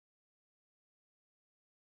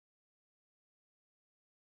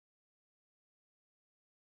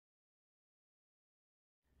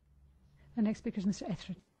The next speaker is Mr.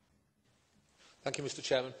 Etheridge. Thank you, Mr.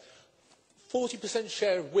 Chairman. 40%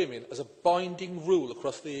 share of women as a binding rule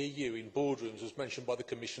across the EU in boardrooms was mentioned by the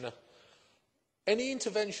Commissioner. Any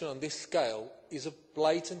intervention on this scale is a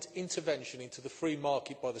blatant intervention into the free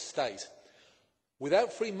market by the state.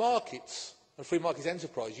 Without free markets and free market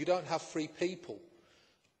enterprise, you don't have free people.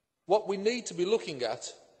 What we need to be looking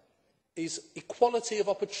at is equality of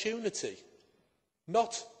opportunity,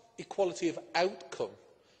 not equality of outcome.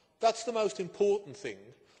 That's the most important thing.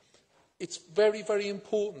 It's very, very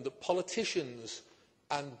important that politicians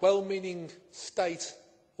and well-meaning state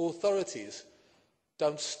authorities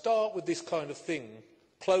don't start with this kind of thing,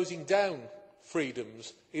 closing down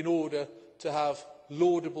freedoms in order to have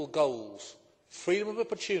laudable goals. Freedom of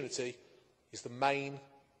opportunity is the main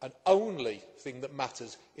and only thing that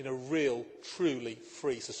matters in a real, truly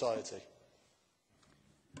free society.